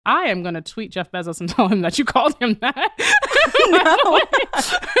I am going to tweet Jeff Bezos and tell him that you called him that. No.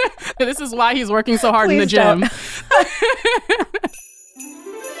 This is why he's working so hard in the Please gym.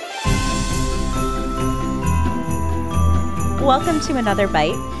 Welcome to Another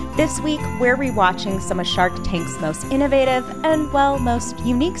Bite. This week, we're rewatching some of Shark Tank's most innovative and, well, most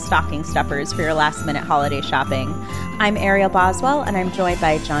unique stocking stuffers for your last-minute holiday shopping. I'm Ariel Boswell, and I'm joined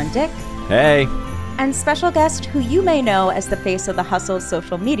by John Dick. Hey. And special guest who you may know as the face of The Hustle's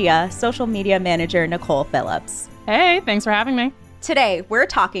social media manager, Nicole Phillips. Hey, thanks for having me. Today, we're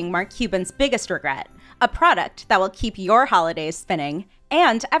talking Mark Cuban's biggest regret, a product that will keep your holidays spinning,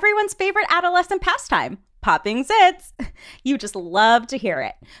 and everyone's favorite adolescent pastime, popping zits. You just love to hear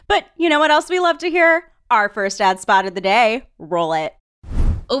it. But you know what else we love to hear? Our first ad spot of the day. Roll it.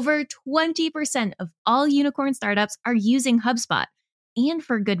 Over 20% of all unicorn startups are using HubSpot, and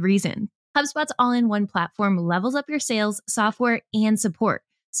for good reason. HubSpot's all-in-one platform levels up your sales, software, and support,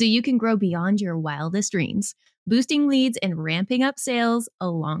 so you can grow beyond your wildest dreams, boosting leads and ramping up sales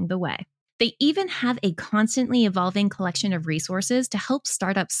along the way. They even have a constantly evolving collection of resources to help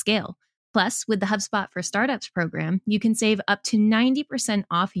startups scale. Plus, with the HubSpot for Startups program, you can save up to 90%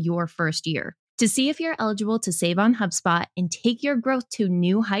 off your first year. To see if you're eligible to save on HubSpot and take your growth to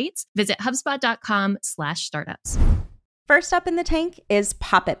new heights, visit HubSpot.com/startups. First up in the tank is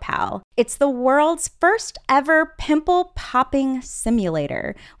Pop It Pal. It's the world's first ever pimple popping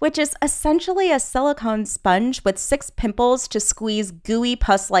simulator, which is essentially a silicone sponge with 6 pimples to squeeze gooey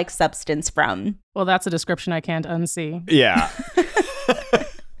pus-like substance from. Well, that's a description I can't unsee. Yeah.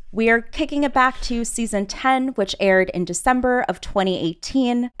 We are kicking it back to season 10, which aired in December of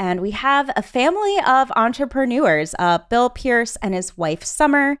 2018. And we have a family of entrepreneurs, Bill Pierce and his wife,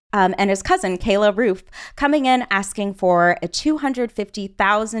 Summer, and his cousin, Kayla Roof, coming in asking for a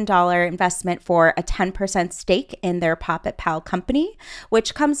 $250,000 investment for a 10% stake in their Pop It Pal company,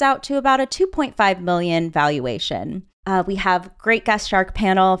 which comes out to about a $2.5 million valuation. We have great guest shark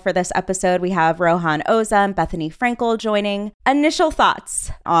panel for this episode. We have Rohan Oza and Bethany Frankel joining. Initial thoughts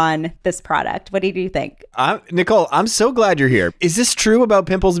on this product. What do you think? Nicole, I'm so glad you're here. Is this true about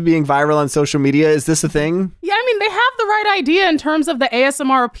pimples being viral on social media? Is this a thing? Yeah, I mean, they have the right idea in terms of the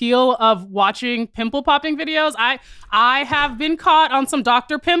ASMR appeal of watching pimple popping videos. I have been caught on some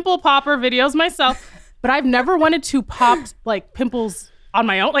Dr. Pimple Popper videos myself, but I've never wanted to pop like pimples on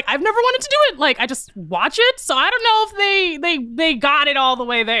my own. Like, I've never wanted to do it. Like, I just watch it. So I don't know if they got it all the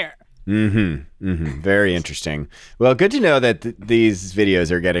way there. Very interesting. Well, good to know that these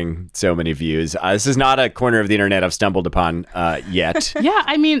videos are getting so many views. This is not a corner of the internet I've stumbled upon yet. Yeah,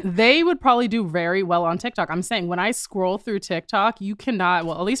 I mean, they would probably do very well on TikTok. I'm saying when I scroll through TikTok, you cannot,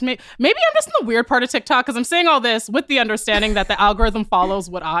 well, at least maybe I'm just in the weird part of TikTok because I'm saying all this with the understanding that the algorithm follows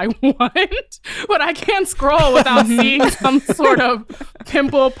what I want, but I can't scroll without seeing some sort of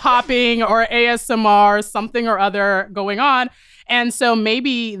pimple popping or ASMR, something or other going on. And so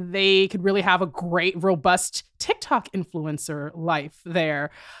maybe they could really have a great, robust TikTok influencer life there.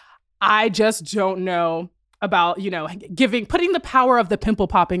 I just don't know about, putting the power of the pimple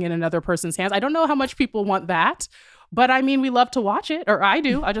popping in another person's hands. I don't know how much people want that. But I mean, we love to watch it, or I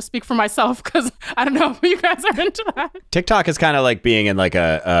do. I just speak for myself because I don't know if you guys are into that. TikTok is kind of like being in like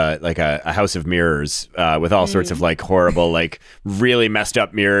a house of mirrors with all sorts of like horrible, like really messed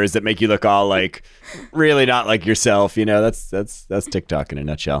up mirrors that make you look all like really not like yourself. That's TikTok in a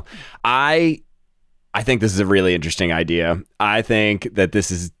nutshell. I think this is a really interesting idea. I think that this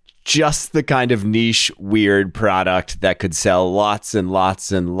is just the kind of niche, weird product that could sell lots and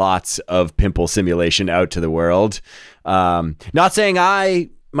lots and lots of pimple simulation out to the world. Not saying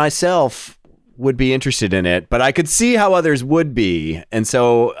I myself would be interested in it, but I could see how others would be. And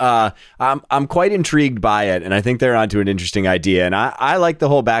so I'm quite intrigued by it. And I think they're onto an interesting idea. And I like the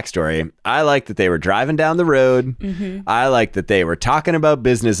whole backstory. I like that they were driving down the road. Mm-hmm. I like that they were talking about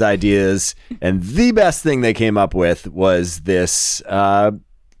business ideas. And the best thing they came up with was this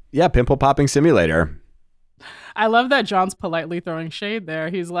pimple popping simulator. I love that John's politely throwing shade there.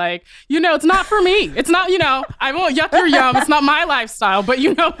 He's like, it's not for me. It's not, I won't yuck your yum. It's not my lifestyle, but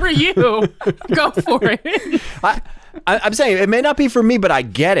for you, go for it. I'm saying it may not be for me, but I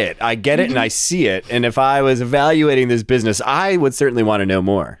get it. I get it and I see it. And if I was evaluating this business, I would certainly want to know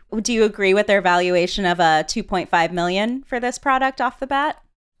more. Do you agree with their valuation of $2.5 million for this product off the bat?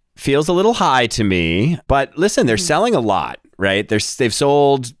 Feels a little high to me, but listen, they're selling a lot, right? They've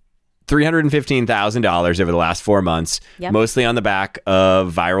sold $315,000 over the last 4 months, mostly on the back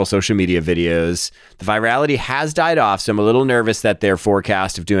of viral social media videos. The virality has died off, so I'm a little nervous that their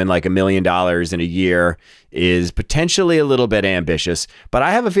forecast of doing like $1 million in a year is potentially a little bit ambitious. But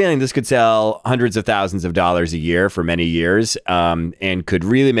I have a feeling this could sell hundreds of thousands of dollars a year for many years, and could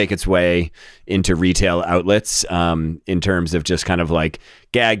really make its way into retail outlets in terms of just kind of like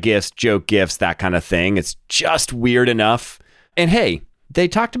gag gifts, joke gifts, that kind of thing. It's just weird enough. And hey, they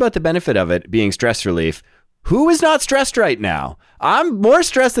talked about the benefit of it being stress relief. Who is not stressed right now? I'm more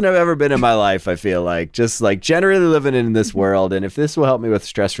stressed than I've ever been in my life, I feel like. Just like generally living in this world. And if this will help me with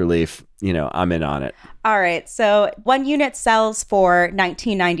stress relief, I'm in on it. All right. So one unit sells for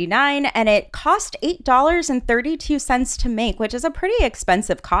 $19.99 and it cost $8.32 to make, which is a pretty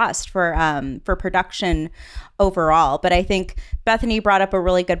expensive cost for production overall. But I think Bethany brought up a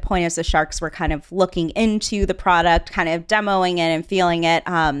really good point as the Sharks were kind of looking into the product, kind of demoing it and feeling it,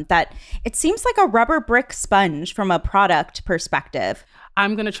 that it seems like a rubber brick sponge from a product perspective.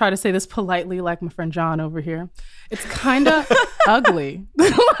 I'm going to try to say this politely like my friend John over here. It's kind of ugly.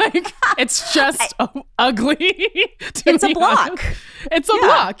 Like, it's just ugly. It's a block. It's a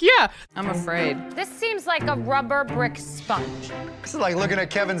block, yeah. I'm afraid. This seems like a rubber brick sponge. This is like looking at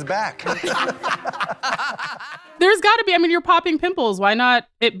Kevin's back. There's got to be, you're popping pimples. Why not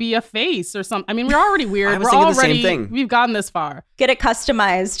it be a face or something? We're already weird. We're already, the same thing. We've gotten this far. Get it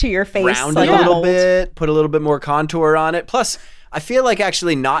customized to your face. Round it a little bit, put a little bit more contour on it. Plus, I feel like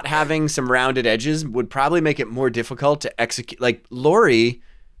actually not having some rounded edges would probably make it more difficult to execute. Like Lori,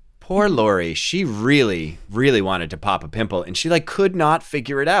 poor Lori, she really, really wanted to pop a pimple and she could not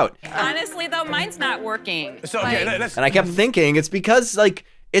figure it out. Honestly, though, mine's not working. So, okay, and I kept thinking it's because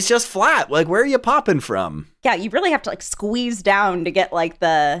it's just flat. Where are you popping from? Yeah, you really have to squeeze down to get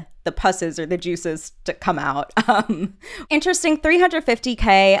the pusses or the juices to come out. Interesting,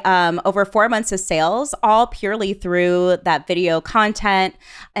 $350K over 4 months of sales, all purely through that video content.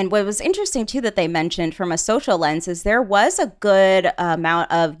 And what was interesting too that they mentioned from a social lens is there was a good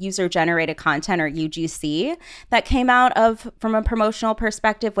amount of user-generated content or UGC that came out from a promotional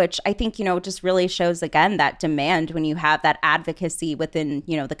perspective, which I think, just really shows again that demand when you have that advocacy within,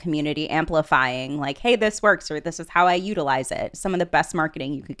 the community amplifying hey, this works or this is how I utilize it. Some of the best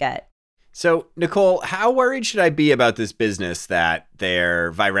marketing you could get. So, Nicole, how worried should I be about this business that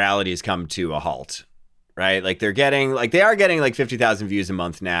their virality has come to a halt, right? They are getting 50,000 views a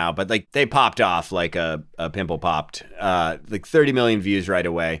month now, but they popped off like a pimple popped, 30 million views right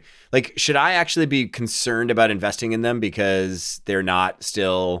away. Should I actually be concerned about investing in them because they're not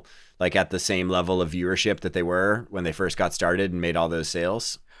still at the same level of viewership that they were when they first got started and made all those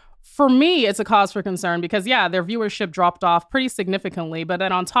sales? For me, it's a cause for concern because, their viewership dropped off pretty significantly. But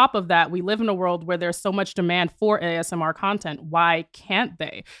then on top of that, we live in a world where there's so much demand for ASMR content. Why can't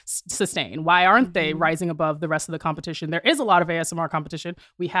they sustain? Why aren't they rising above the rest of the competition? There is a lot of ASMR competition.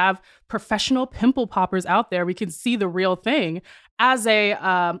 We have professional pimple poppers out there. We can see the real thing. As a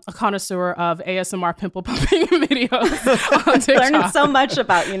connoisseur of ASMR pimple popping videos on TikTok. Learning so much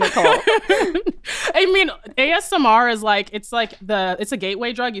about you, Nicole. ASMR is it's a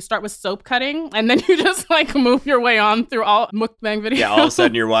gateway drug. You start with soap cutting and then you just move your way on through all mukbang videos. Yeah, all of a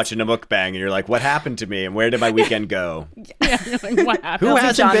sudden you're watching a mukbang and you're like, what happened to me and where did my weekend go? Yeah, you're what happened? Who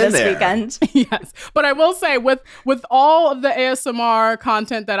hasn't been this there? Weekend? Yes. But I will say with all of the ASMR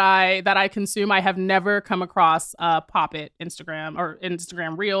content that I consume, I have never come across Pop It Instagram or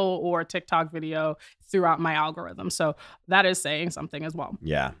Instagram Reel or TikTok video throughout my algorithm. So that is saying something as well.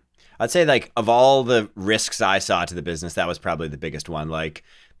 Yeah. I'd say of all the risks I saw to the business, that was probably the biggest one.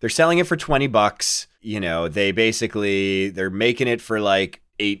 They're selling it for $20. They're making it for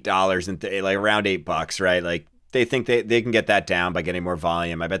 $8 and around $8, right? They think they can get that down by getting more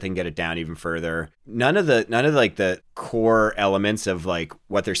volume. I bet they can get it down even further. None of the core elements of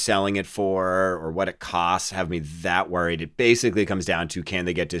what they're selling it for or what it costs have me that worried. It basically comes down to, can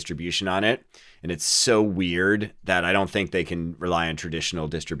they get distribution on it? And it's so weird that I don't think they can rely on traditional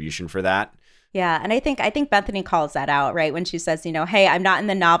distribution for that. Yeah, and I think Bethany calls that out, right? When she says, hey, I'm not in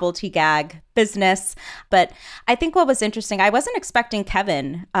the novelty gag business. But I think what was interesting, I wasn't expecting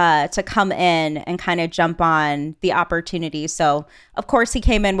Kevin to come in and kind of jump on the opportunity. So, of course, he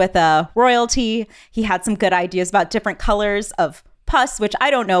came in with a royalty. He had some good ideas about different colors of pus, which I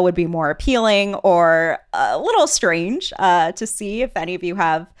don't know would be more appealing or a little strange to see. If any of you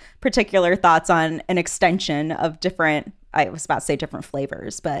have particular thoughts on an extension of different, I was about to say different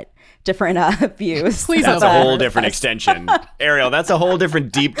flavors, but different views. Please, that's a whole different extension. Ariel, that's a whole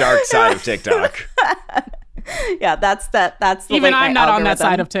different deep, dark side of TikTok. Yeah, that's the even I'm not on that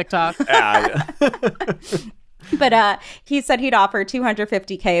side of TikTok. But he said he'd offer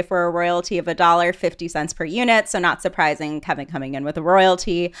 $250K for a royalty of $1.50 per unit. So not surprising, Kevin coming in with a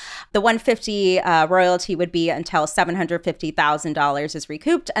royalty. The $150 royalty would be until $750,000 is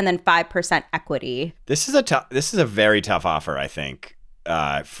recouped, and then 5% equity. This is a very tough offer, I think,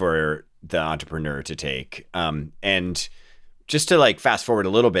 for the entrepreneur to take. And just to like fast forward a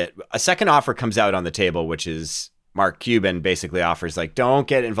little bit, a second offer comes out on the table, which is Mark Cuban basically offers like, don't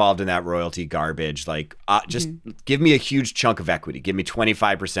get involved in that royalty garbage. Like, just give me a huge chunk of equity. Give me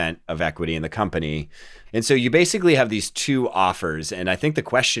 25% of equity in the company. And so you basically have these two offers. And I think the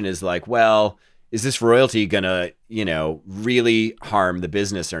question is like, well, is this royalty going to, really harm the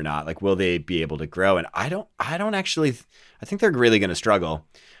business or not? Like, will they be able to grow? And I think they're really going to struggle.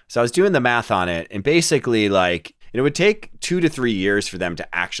 So I was doing the math on it, and basically like, it would take 2 to 3 years for them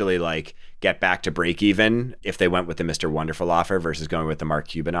to actually like get back to break even if they went with the Mr. Wonderful offer versus going with the Mark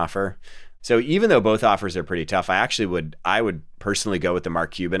Cuban offer. So even though both offers are pretty tough, I would personally go with the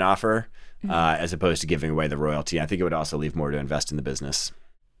Mark Cuban offer as opposed to giving away the royalty. I think it would also leave more to invest in the business.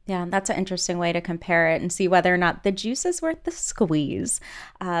 Yeah, that's an interesting way to compare it and see whether or not the juice is worth the squeeze.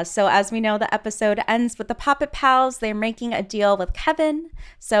 So as we know, the episode ends with the Poppet Pals. They're making a deal with Kevin.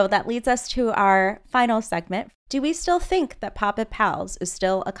 So that leads us to our final segment. Do we still think that Poppet Pals is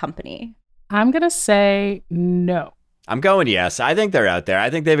still a company? I'm going to say no. I'm going yes. I think they're out there. I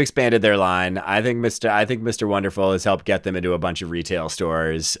think they've expanded their line. I think Mr. Wonderful has helped get them into a bunch of retail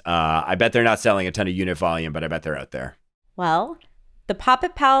stores. I bet they're not selling a ton of unit volume, but I bet they're out there. Well, the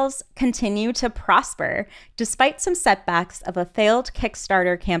Poppet Pals continue to prosper despite some setbacks of a failed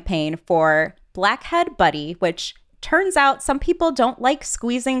Kickstarter campaign for Blackhead Buddy, which turns out some people don't like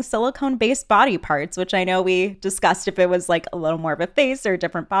squeezing silicone-based body parts, which I know we discussed if it was like a little more of a face or a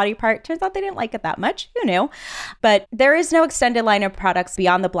different body part. Turns out they didn't like it that much. Who knew? But there is no extended line of products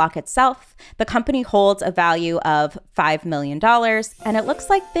beyond the block itself. The company holds a value of $5 million, and it looks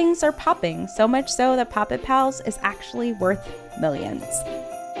like things are popping, so much so that Poppet Pals is actually worth millions.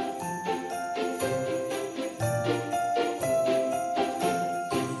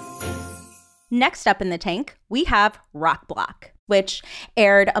 Next up in the tank, we have RokBlok, which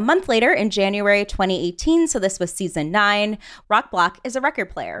aired a month later in January 2018, so this was season 9. RokBlok is a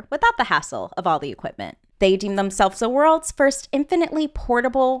record player without the hassle of all the equipment. They deem themselves the world's first infinitely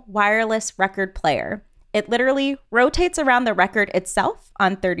portable wireless record player. It literally rotates around the record itself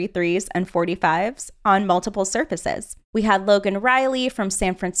on 33s and 45s on multiple surfaces. We had Logan Riley from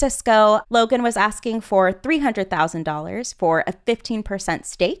San Francisco. Logan was asking for $300,000 for a 15%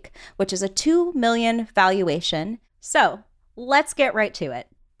 stake, which is a $2 million valuation. So let's get right to it.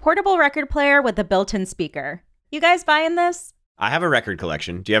 Portable record player with a built-in speaker. You guys buying this? I have a record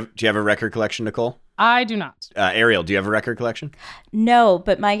collection. Do you have a record collection, Nicole? I do not. Ariel, do you have a record collection? No,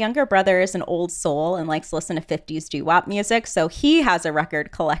 but my younger brother is an old soul and likes to listen to 50s doo-wop music, so he has a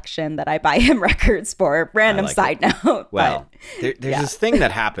record collection that I buy him records for. Random side note. Well, there's this thing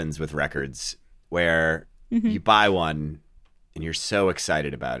that happens with records where you buy one and you're so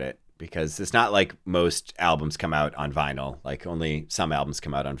excited about it because it's not like most albums come out on vinyl. Like only some albums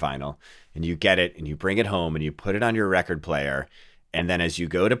come out on vinyl. And you get it and you bring it home and you put it on your record player. And then as you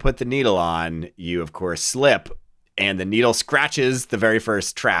go to put the needle on, you, of course, slip and the needle scratches the very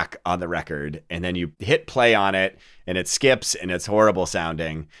first track on the record. And then you hit play on it and it skips and it's horrible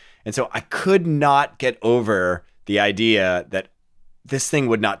sounding. And so I could not get over the idea that this thing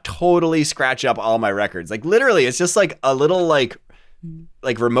would not totally scratch up all my records. Like literally, it's just like a little like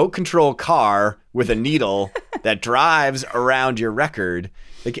remote control car with a needle that drives around your record.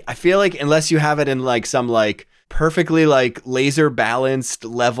 Like I feel like unless you have it in like some like perfectly like laser balanced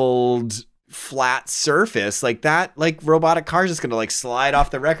leveled flat surface like that, like robotic car is just gonna like slide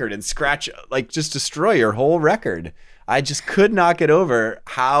off the record and scratch, like just destroy your whole record. I just could not get over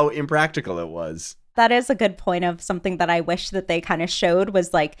how impractical it was. That is a good point of something that I wish that they kind of showed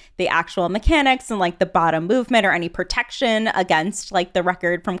was like the actual mechanics and like the bottom movement or any protection against like the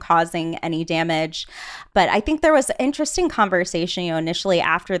record from causing any damage. But I think there was an interesting conversation, initially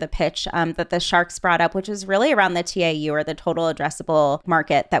after the pitch that the Sharks brought up, which is really around the TAU or the total addressable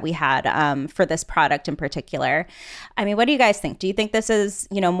market that we had for this product in particular. I mean, what do you guys think? Do you think this is,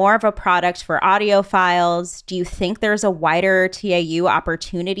 more of a product for audiophiles? Do you think there's a wider TAU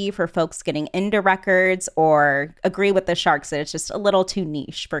opportunity for folks getting into records, or agree with the Sharks that it's just a little too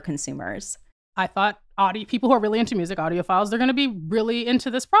niche for consumers? I thought people who are really into music, audiophiles, they're going to be really into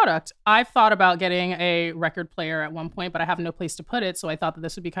this product. I've thought about getting a record player at one point, but I have no place to put it. So I thought that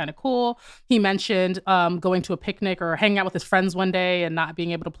this would be kind of cool. He mentioned going to a picnic or hanging out with his friends one day and not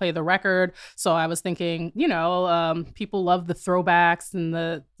being able to play the record. So I was thinking, people love the throwbacks and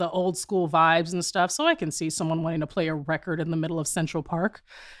the old school vibes and stuff. So I can see someone wanting to play a record in the middle of Central Park.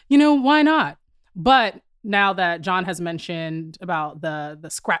 Why not? But now that John has mentioned about the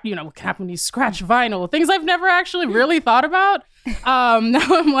scratch, what can happen when you scratch vinyl, things I've never actually really thought about. Now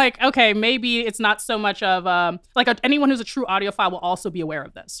I'm like, okay, maybe it's not so much of anyone who's a true audiophile will also be aware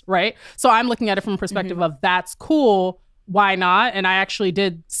of this, right? So I'm looking at it from a perspective of that's cool. Why not? And I actually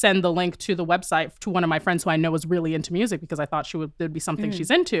did send the link to the website to one of my friends who I know is really into music because I thought there'd be something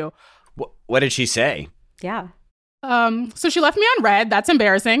she's into. What did she say? Yeah. So she left me on red. That's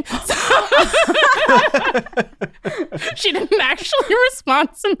embarrassing. She didn't actually respond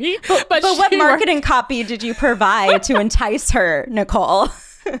to me. But what marketing copy did you provide to entice her, Nicole?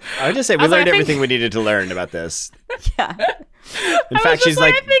 I would just say we learned everything we needed to learn about this. Yeah. In fact, she's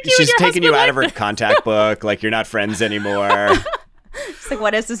taking you out of her contact book. Like, you're not friends anymore. It's like,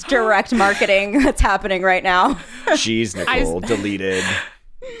 what is this direct marketing that's happening right now? She's Nicole, deleted.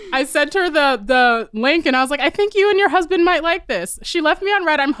 I sent her the link and I was like, I think you and your husband might like this. She left me on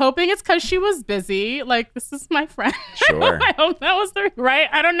red. I'm hoping it's because she was busy. Like, this is my friend. Sure. I hope that was the right.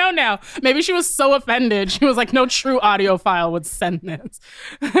 I don't know now. Maybe she was so offended. She was like, no true audiophile would send this.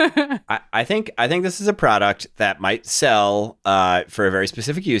 I think this is a product that might sell for a very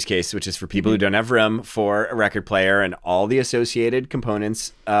specific use case, which is for people who don't have room for a record player and all the associated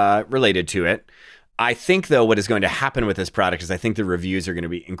components related to it. I think, though, what is going to happen with this product is I think the reviews are going to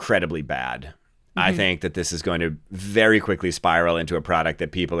be incredibly bad. I think that this is going to very quickly spiral into a product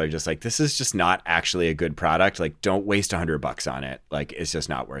that people are just like, this is just not actually a good product. Like, don't waste $100 on it. Like, it's just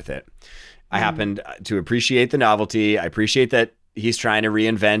not worth it. I happen to appreciate the novelty. I appreciate that he's trying to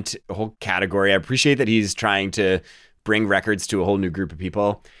reinvent a whole category. I appreciate that he's trying to bring records to a whole new group of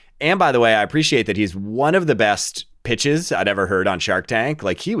people. And by the way, I appreciate that he's one of the best pitches I'd ever heard on Shark Tank.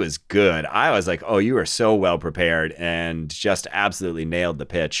 Like, he was good. I was like, oh, you are so well prepared, and just absolutely nailed the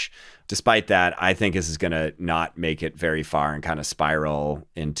pitch. Despite that, I think this is going to not make it very far and kind of spiral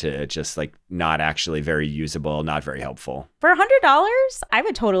into just like not actually very usable, not very helpful. For $100, I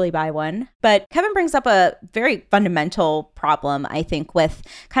would totally buy one. But Kevin brings up a very fundamental problem, I think, with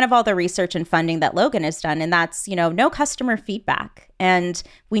kind of all the research and funding that Logan has done. And that's, no customer feedback. And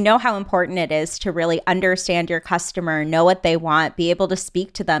we know how important it is to really understand your customer, know what they want, be able to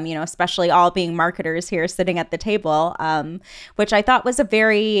speak to them, especially all being marketers here sitting at the table, which I thought was a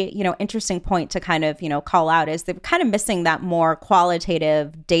very, interesting point to kind of, call out, is they're kind of missing that more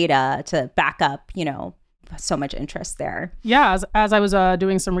qualitative data to back up, so much interest there. Yeah, as I was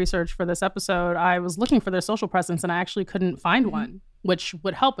doing some research for this episode, I was looking for their social presence and I actually couldn't find one, which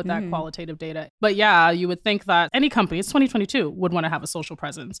would help with that qualitative data. But yeah, you would think that any company, it's 2022, would want to have a social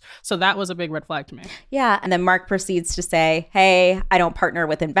presence. So that was a big red flag to me. Yeah. And then Mark proceeds to say, hey, I don't partner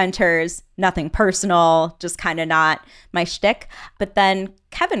with inventors, nothing personal, just kind of not my shtick. But then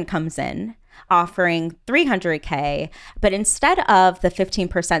Kevin comes in offering $300K, but instead of the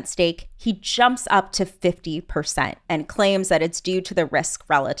 15% stake, he jumps up to 50% and claims that it's due to the risk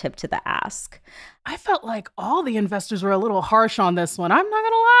relative to the ask. I felt like all the investors were a little harsh on this one. I'm not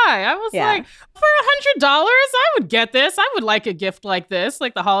going to lie. I was like, for $100, I would get this. I would like a gift like this.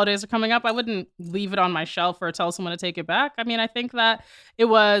 Like, the holidays are coming up. I wouldn't leave it on my shelf or tell someone to take it back. I mean, I think that it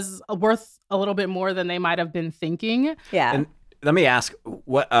was worth a little bit more than they might have been thinking. Yeah. And let me ask,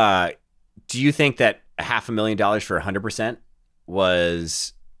 what do you think that $500,000 for 100%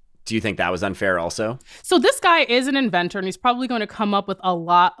 was... Do you think that was unfair also? So this guy is an inventor and he's probably going to come up with a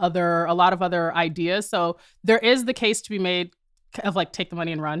lot of other ideas. So there is the case to be made of like, take the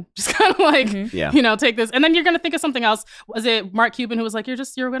money and run. Just kind of like, take this. And then you're going to think of something else. Was it Mark Cuban who was like,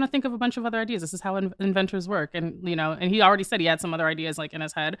 you're going to think of a bunch of other ideas. This is how inventors work. And, and he already said he had some other ideas like in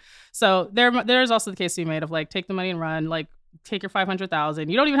his head. So there's also the case to be made of like, take the money and run, like, take your 500,000.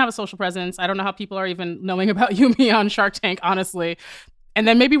 You don't even have a social presence. I don't know how people are even knowing about you and me on Shark Tank, honestly. And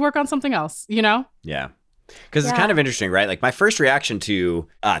then maybe work on something else, Yeah. Because it's kind of interesting, right? Like, my first reaction to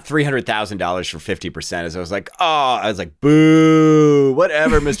 $300,000 for 50% is I was like, boo,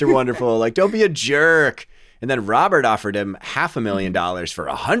 whatever, Mr. Wonderful. Like, don't be a jerk. And then Robert offered him $500,000 for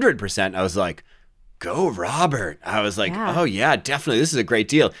 100%. I was like, go, Robert. I was like, oh, yeah, definitely. This is a great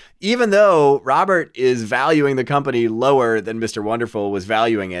deal. Even though Robert is valuing the company lower than Mr. Wonderful was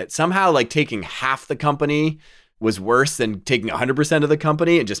valuing it, somehow, like, taking half the company was worse than taking 100% of the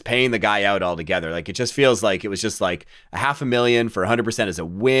company and just paying the guy out altogether. Like, it just feels like it was just like $500,000 for 100% is a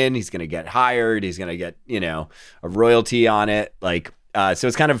win. He's going to get hired. He's going to get, a royalty on it. Like, so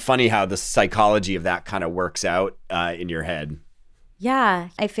it's kind of funny how the psychology of that kind of works out in your head. Yeah,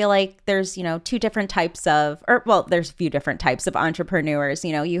 I feel like there's, two different types of, there's a few different types of entrepreneurs.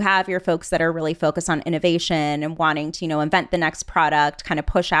 You have your folks that are really focused on innovation and wanting to, invent the next product, kind of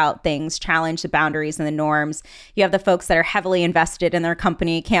push out things, challenge the boundaries and the norms. You have the folks that are heavily invested in their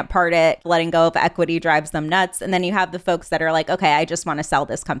company, can't part it, letting go of equity drives them nuts. And then you have the folks that are like, okay, I just want to sell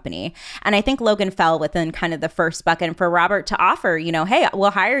this company. And I think Logan fell within kind of the first bucket. And for Robert to offer, hey,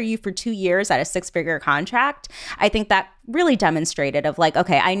 we'll hire you for 2 years at a 6-figure contract, I think that really demonstrated of like,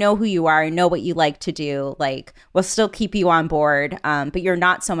 okay, I know who you are. I know what you like to do. Like, we'll still keep you on board. But you're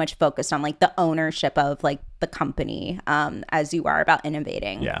not so much focused on like the ownership of like the company as you are about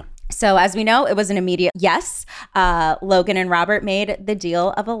innovating. Yeah. So as we know, it was an immediate yes. Logan and Robert made the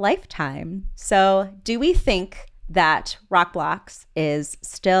deal of a lifetime. So do we think that RokBlok is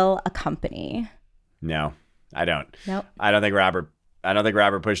still a company? No, I don't. Nope. I don't think Robert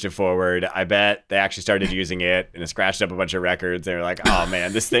pushed it forward. I bet they actually started using it and it scratched up a bunch of records. They were like, oh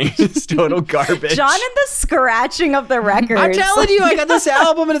man, this thing is total garbage. John and the scratching of the records. I'm telling you, I got this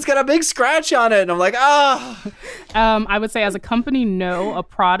album and it's got a big scratch on it. And I'm like, oh. I would say as a company, no. A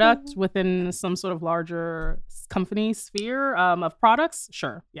product within some sort of larger company sphere of products,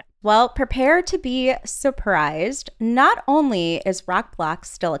 sure, yeah. Well, prepare to be surprised. Not only is RokBlok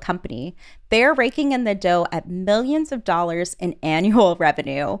still a company, they're raking in the dough at millions of dollars in annual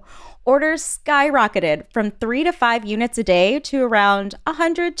revenue. Orders skyrocketed from 3 to 5 units a day to around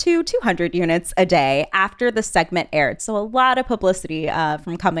 100 to 200 units a day after the segment aired. So a lot of publicity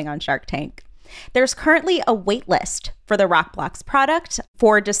from coming on Shark Tank. There's currently a wait list for the RokBlok's product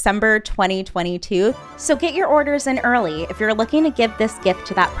for December 2022. So get your orders in early if you're looking to give this gift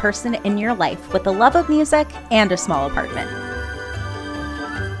to that person in your life with a love of music and a small apartment.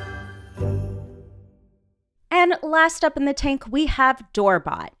 And last up in the tank, we have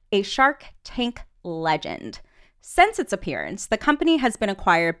Doorbot, a Shark Tank legend. Since its appearance, the company has been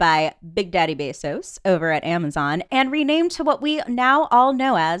acquired by Big Daddy Bezos over at Amazon and renamed to what we now all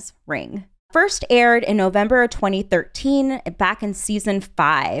know as Ring. First aired in November of 2013, back in season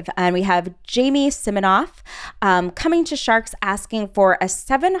 5. And we have Jamie Siminoff coming to Sharks asking for a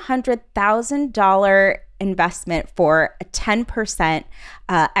 $700,000 investment for a 10%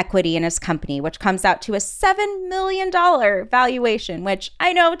 equity in his company, which comes out to a $7 million valuation, which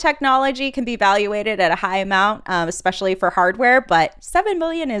I know technology can be valuated at a high amount, especially for hardware, but $7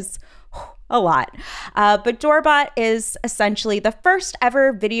 million is a lot. But Doorbot is essentially the first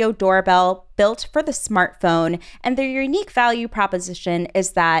ever video doorbell built for the smartphone. And their unique value proposition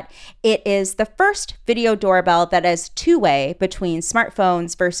is that it is the first video doorbell that is two-way between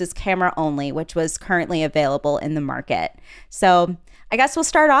smartphones versus camera only, which was currently available in the market. So I guess we'll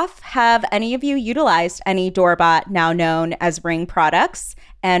start off. Have any of you utilized any Doorbot, now known as Ring products?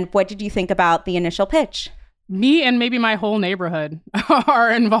 And what did you think about the initial pitch? Me and maybe my whole neighborhood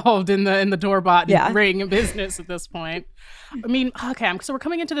are involved in the Doorbot Ring business at this point. I mean, okay, so we're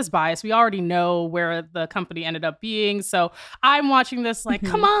coming into this bias. We already know where the company ended up being. So I'm watching this like,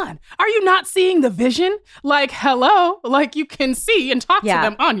 come on, are you not seeing the vision? Like, hello, like you can see and talk to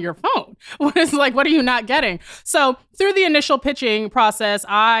them on your phone. It's like, what are you not getting? So through the initial pitching process,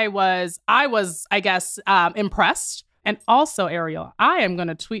 I was, I guess, impressed. And also, Ariel, I am going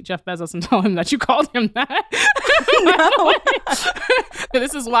to tweet Jeff Bezos and tell him that you called him that.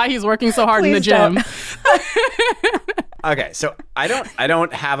 This is why he's working so hard in the gym. Okay, so I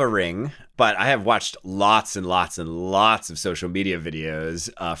don't have a Ring, but I have watched lots and lots and lots of social media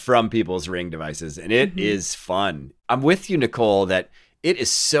videos from people's Ring devices, and it is fun. I'm with you, Nicole, that it is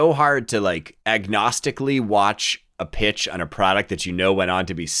so hard to like agnostically watch a pitch on a product that you know went on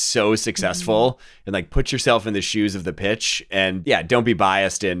to be so successful and like put yourself in the shoes of the pitch. And yeah, don't be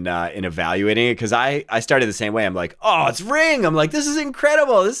biased in evaluating it. Cause I started the same way. I'm like, oh, it's Ring. I'm like, this is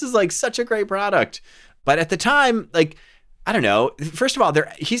incredible. This is like such a great product. But at the time, like, I don't know. First of all,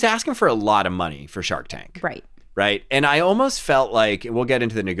 he's asking for a lot of money for Shark Tank. Right. Right. And I almost felt like, and we'll get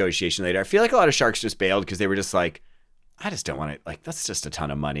into the negotiation later, I feel like a lot of sharks just bailed because they were just like, I just don't want to, like, that's just a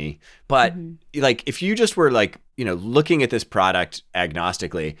ton of money. But like, if you just were like, you know, looking at this product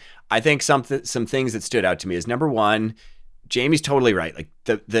agnostically, I think some things that stood out to me is, number one, Jamie's totally right. Like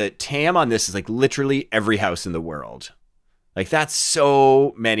the TAM on this is like literally every house in the world. Like that's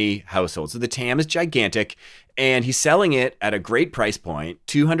so many households. So the TAM is gigantic, and he's selling it at a great price point,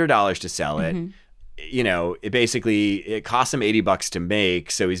 $200 to sell it. You know, it costs him $80 to make.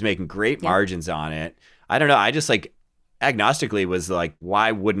 So he's making great margins on it. I don't know. I just like agnostically was like,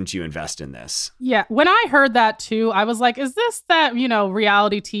 why wouldn't you invest in this? Yeah. When I heard that too, I was like, is this that,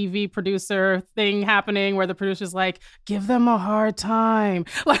 reality TV producer thing happening where the producer's like, give them a hard time?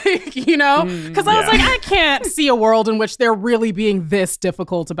 Like, because I was like, I can't see a world in which they're really being this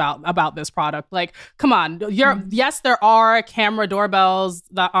difficult about this product. Like, come on. Yes, there are camera doorbells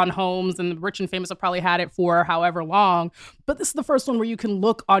on homes, and the rich and famous have probably had it for however long. But this is the first one where you can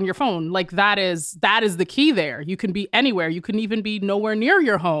look on your phone. Like that is the key there. You can be anywhere. You can even be nowhere near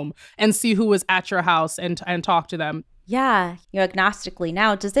your home and see who is at your house and talk to them. Yeah, agnostically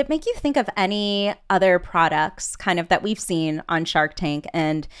now, does it make you think of any other products kind of that we've seen on Shark Tank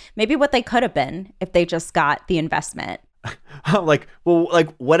and maybe what they could have been if they just got the investment?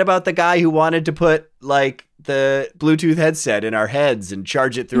 What about the guy who wanted to put like the Bluetooth headset in our heads and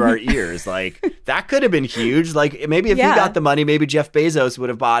charge it through our ears? Like that could have been huge. Like maybe if he got the money, maybe Jeff Bezos would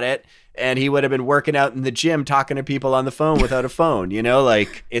have bought it and he would have been working out in the gym, talking to people on the phone without a phone,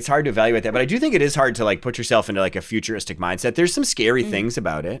 like it's hard to evaluate that. But I do think it is hard to like put yourself into like a futuristic mindset. There's some scary things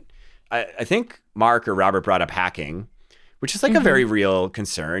about it. I think Mark or Robert brought up hacking, which is like a very real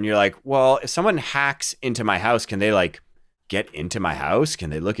concern. You're like, well, if someone hacks into my house, can they like get into my house? Can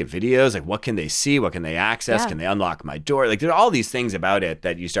they look at videos? Like what can they see? What can they access? Can they unlock my door? Like there are all these things about it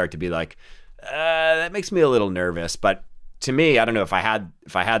that you start to be like, that makes me a little nervous. But to me, I don't know, if I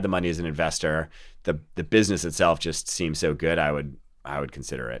had the money as an investor, the business itself just seems so good, I would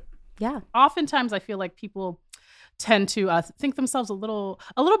consider it. Yeah. Oftentimes I feel like people tend to think themselves a little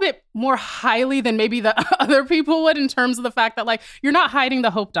bit more highly than maybe the other people would, in terms of the fact that like you're not hiding the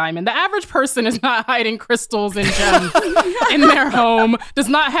Hope Diamond. The average person is not hiding crystals and gems in their home, does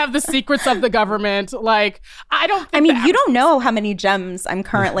not have the secrets of the government. Like you don't know how many gems I'm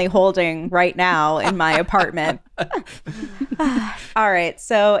currently holding right now in my apartment. All right,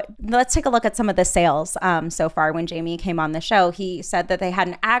 so let's take a look at some of the sales so far. When Jamie came on the show, he said that they had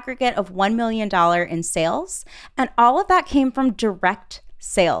an aggregate of $1 million in sales, and all of that came from direct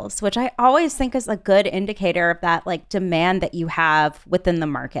sales, which I always think is a good indicator of that like demand that you have within the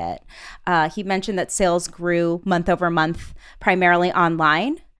market. He mentioned that sales grew month over month, primarily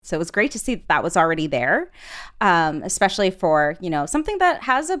online. So it was great to see that was already there, especially for, something that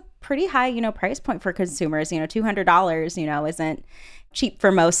has a pretty high, price point for consumers. $200, isn't cheap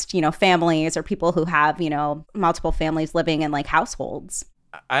for most, families or people who have, multiple families living in like households.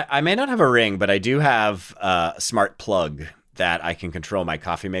 I may not have a Ring, but I do have a smart plug that I can control my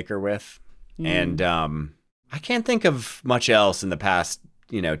coffee maker with. And I can't think of much else in the past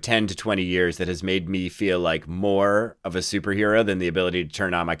 10 to 20 years that has made me feel like more of a superhero than the ability to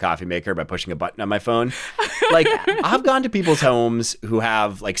turn on my coffee maker by pushing a button on my phone. Like I've gone to people's homes who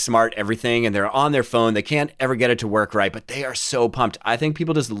have like smart everything and they're on their phone. They can't ever get it to work right, but they are so pumped. I think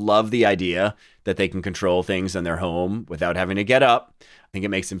people just love the idea that they can control things in their home without having to get up. I think it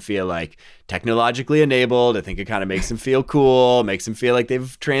makes them feel like technologically enabled. I think it kind of makes them feel cool, makes them feel like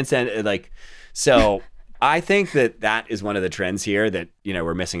they've transcended so I think that is one of the trends here that,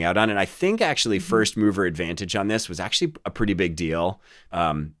 we're missing out on. And I think actually first mover advantage on this was actually a pretty big deal.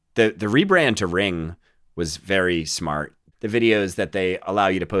 The rebrand to Ring was very smart. The videos that they allow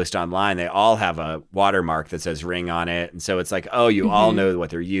you to post online, they all have a watermark that says Ring on it. And so it's like, oh, you all know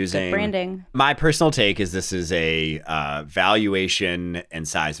what they're using. Good branding. My personal take is this is a valuation and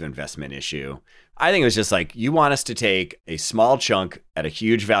size of investment issue. I think it was just like, you want us to take a small chunk at a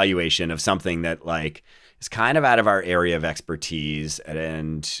huge valuation of something that like is kind of out of our area of expertise.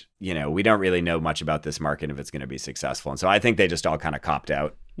 And, we don't really know much about this market if it's going to be successful. And so I think they just all kind of copped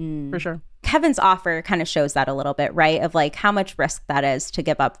out. For sure. Kevin's offer kind of shows that a little bit, right? Of like how much risk that is to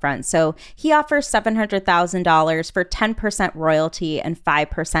give up front. So he offers $700,000 for 10% royalty and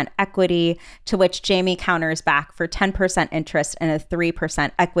 5% equity, to which Jamie counters back for 10% interest and a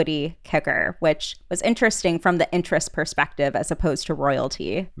 3% equity kicker, which was interesting from the interest perspective as opposed to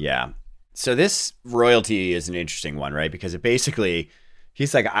royalty. Yeah. So this royalty is an interesting one, right? Because it basically,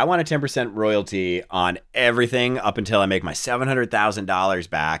 he's like, I want a 10% royalty on everything up until I make my $700,000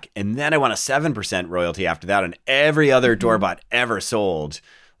 back. And then I want a 7% royalty after that on every other Doorbot ever sold.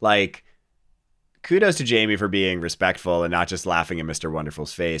 Like, kudos to Jamie for being respectful and not just laughing in Mr.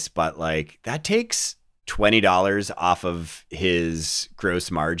 Wonderful's face. But like, that takes $20 off of his gross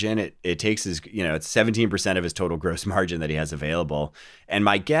margin. It takes his, it's 17% of his total gross margin that he has available. And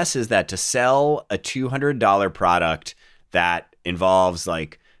my guess is that to sell a $200 product that involves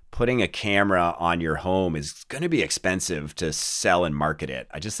like putting a camera on your home is going to be expensive to sell and market it.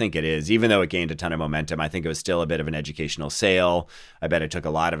 I just think it is. Even though it gained a ton of momentum, I think it was still a bit of an educational sale. I bet it took a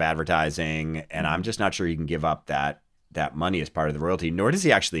lot of advertising, and I'm just not sure you can give up that money as part of the royalty, nor does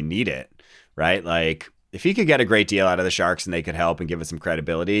he actually need it, right? Like, If he could get a great deal out of the Sharks and they could help and give us some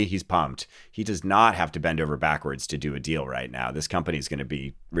credibility, he's pumped. He does not have to bend over backwards to do a deal right now. This company is going to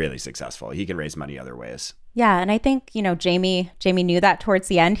be really successful. He can raise money other ways. Yeah, and I think, Jamie knew that towards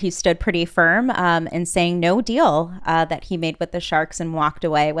the end. He stood pretty firm in saying no deal that he made with the Sharks and walked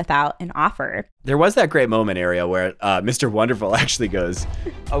away without an offer. There was that great moment, Ariel, where Mr. Wonderful actually goes,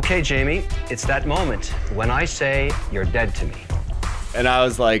 "Okay, Jamie, it's that moment when I say you're dead to me." and I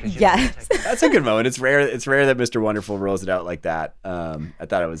was like, yes, that's a good moment. It's rare that Mr. Wonderful rolls it out like that. I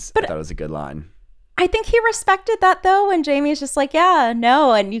thought it was a good line. I think he respected that, though, when Jamie's just like, yeah,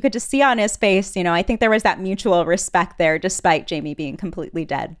 no. And you could just see on his face, I think there was that mutual respect there, despite Jamie being completely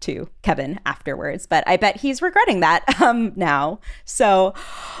dead to Kevin afterwards. But I bet he's regretting that now. So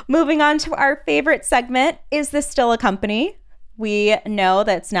moving on to our favorite segment, Is This Still a Company? We know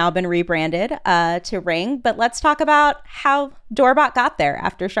that's now been rebranded to Ring, but let's talk about how Doorbot got there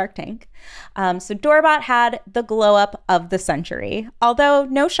after Shark Tank. So Doorbot had the glow up of the century. Although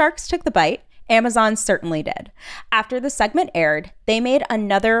no sharks took the bite, Amazon certainly did. After the segment aired, they made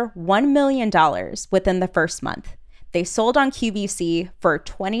another $1 million within the first month. They sold on QVC for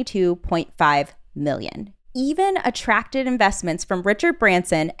 $22.5 million. Even attracted investments from Richard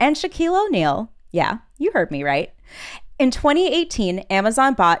Branson and Shaquille O'Neal. Yeah, you heard me right. In 2018,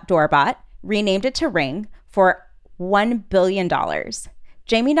 Amazon bought Doorbot, renamed it to Ring, for $1 billion.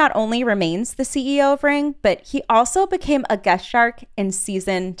 Jamie not only remains the CEO of Ring, but he also became a guest shark in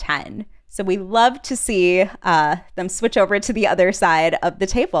season 10. So we love to see them switch over to the other side of the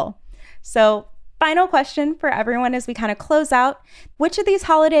table. So final question for everyone as we kind of close out. Which of these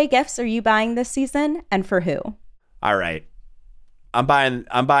holiday gifts are you buying this season and for who? All right. I'm buying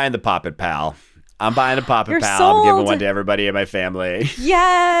the Pop It Pal. I'm buying a Pop It You're Pal. sold. I'm giving one to everybody in my family.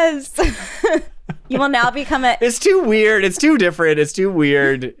 Yes. You will now become a... It's too weird. It's too different. It's too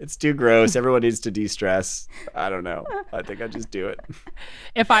weird. It's too gross. Everyone needs to de-stress. I don't know. I think I'd just do it.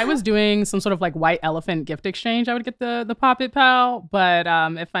 If I was doing some sort of like white elephant gift exchange, I would get the Pop It Pal. But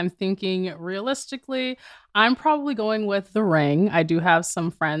if I'm thinking realistically, I'm probably going with the Ring. I do have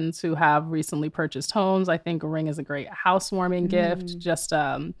some friends who have recently purchased homes. I think a Ring is a great housewarming gift. Just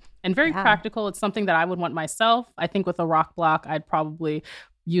and very practical. It's something that I would want myself. I think with a RokBlok, I'd probably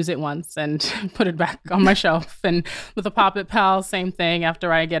use it once and put it back on my shelf. And with a Pop It Pal, same thing.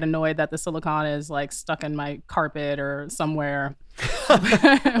 After I get annoyed that the silicone is like stuck in my carpet or somewhere.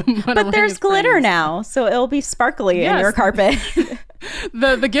 But there's glitter now, so it'll be sparkly in your carpet.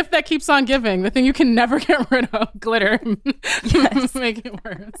 The gift that keeps on giving, the thing you can never get rid of, glitter. Make it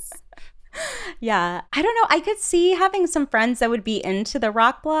worse. Yeah, I don't know. I could see having some friends that would be into the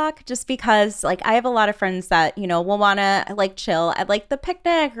RokBlok just because like I have a lot of friends that, will want to like chill at like the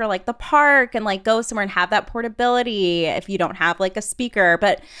picnic or like the park and like go somewhere and have that portability if you don't have like a speaker.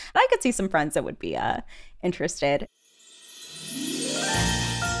 But I could see some friends that would be interested.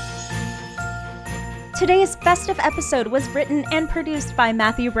 Today's festive episode was written and produced by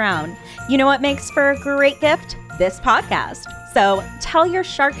Matthew Brown. You know what makes for a great gift? This podcast. So tell your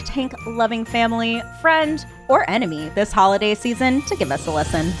Shark Tank loving family, friend, or enemy this holiday season to give us a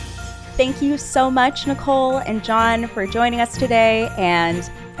listen. Thank you so much, Nicole and John, for joining us today, and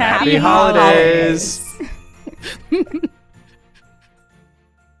Happy holidays.